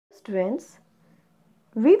Students,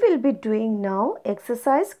 we will be doing now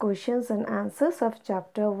exercise questions and answers of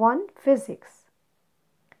chapter 1 Physics.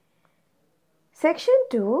 Section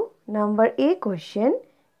 2, number A question,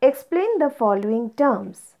 explain the following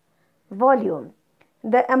terms. Volume.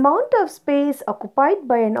 The amount of space occupied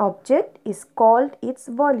by an object is called its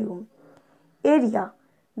volume. Area.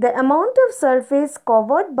 The amount of surface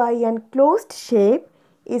covered by an closed shape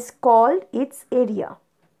is called its area.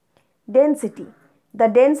 Density. The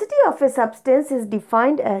density of a substance is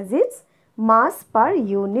defined as its mass per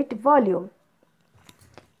unit volume.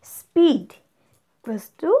 Speed. The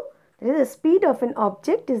speed of an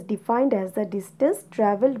object is defined as the distance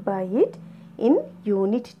travelled by it in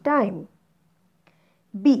unit time.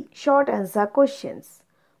 B. Short answer questions.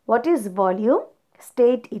 What is volume?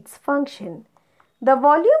 State its function. The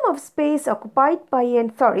volume of space occupied by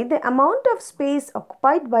the amount of space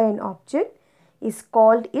occupied by an object is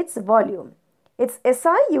called its volume. Its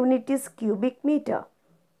SI unit is cubic meter.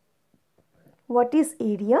 What is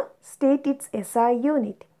area? State its SI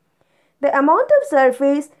unit. The amount of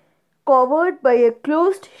surface covered by a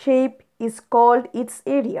closed shape is called its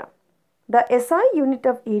area. The SI unit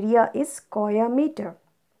of area is square meter.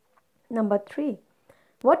 Number 3.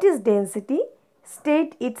 What is density?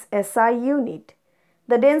 State its SI unit.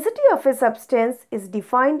 The density of a substance is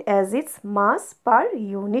defined as its mass per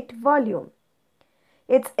unit volume.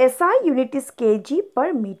 Its SI unit is kg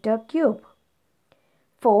per meter cube.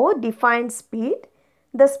 4. Define speed.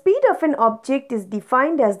 The speed of an object is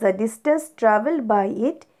defined as the distance travelled by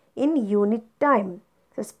it in unit time.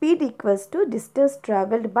 So, speed equals to distance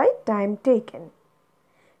travelled by time taken.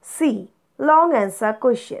 C. Long answer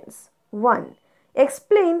questions. 1.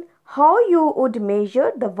 Explain how you would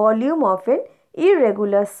measure the volume of an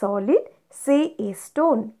irregular solid, say a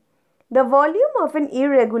stone. The volume of an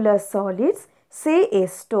irregular solid, say a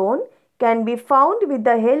stone, can be found with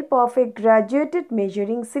the help of a graduated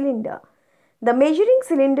measuring cylinder. The measuring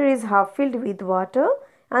cylinder is half filled with water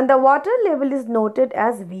and the water level is noted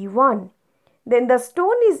as V1. Then the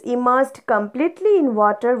stone is immersed completely in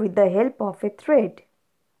water with the help of a thread.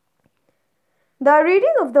 The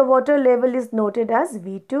reading of the water level is noted as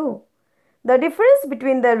V2. The difference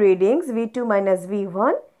between the readings V2 minus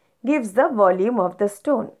V1 gives the volume of the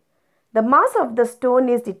stone. The mass of the stone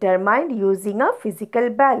is determined using a physical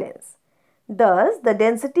balance. Thus, the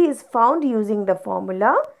density is found using the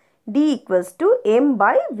formula D equals to m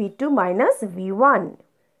by V2 minus V1.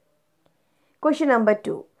 Question number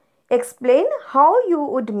 2. Explain how you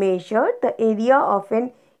would measure the area of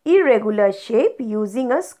an irregular shape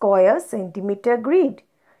using a square centimeter grid.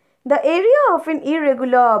 The area of an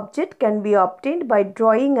irregular object can be obtained by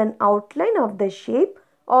drawing an outline of the shape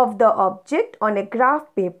of the object on a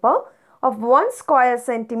graph paper of 1 square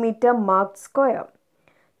centimeter marked square.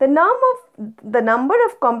 The number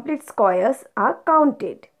of complete squares are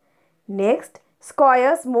counted. Next,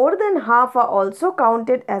 squares more than half are also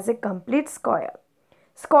counted as a complete square.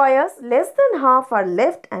 Squares less than half are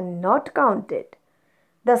left and not counted.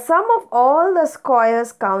 The sum of all the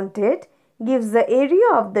squares counted gives the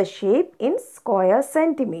area of the shape in square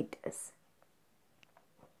centimeters.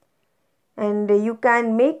 And you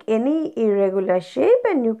can make any irregular shape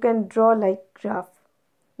and you can draw like graph.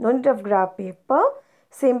 No need of graph paper.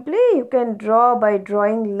 Simply you can draw by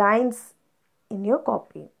drawing lines in your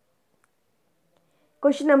copy.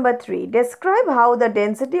 Question number 3. Describe how the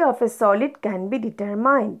density of a solid can be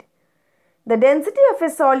determined. The density of a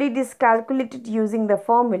solid is calculated using the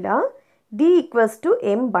formula D equals to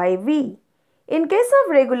m by V. In case of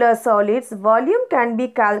regular solids, volume can be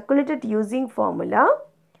calculated using formula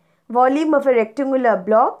volume of a rectangular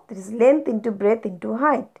block, that is length into breadth into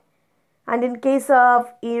height. And in case of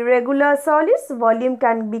irregular solids, volume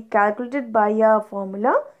can be calculated by a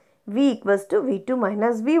formula V equals to V2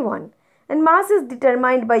 minus V1. And mass is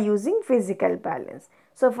determined by using physical balance.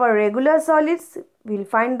 So for regular solids, we will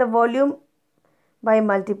find the volume by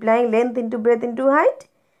multiplying length into breadth into height.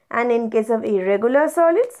 And in case of irregular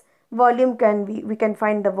solids, we can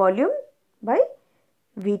find the volume by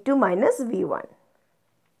V2 minus V1.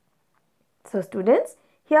 So students,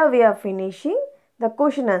 here we are finishing the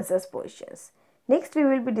question answers portions. Next we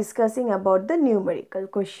will be discussing about the numerical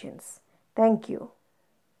questions. Thank you.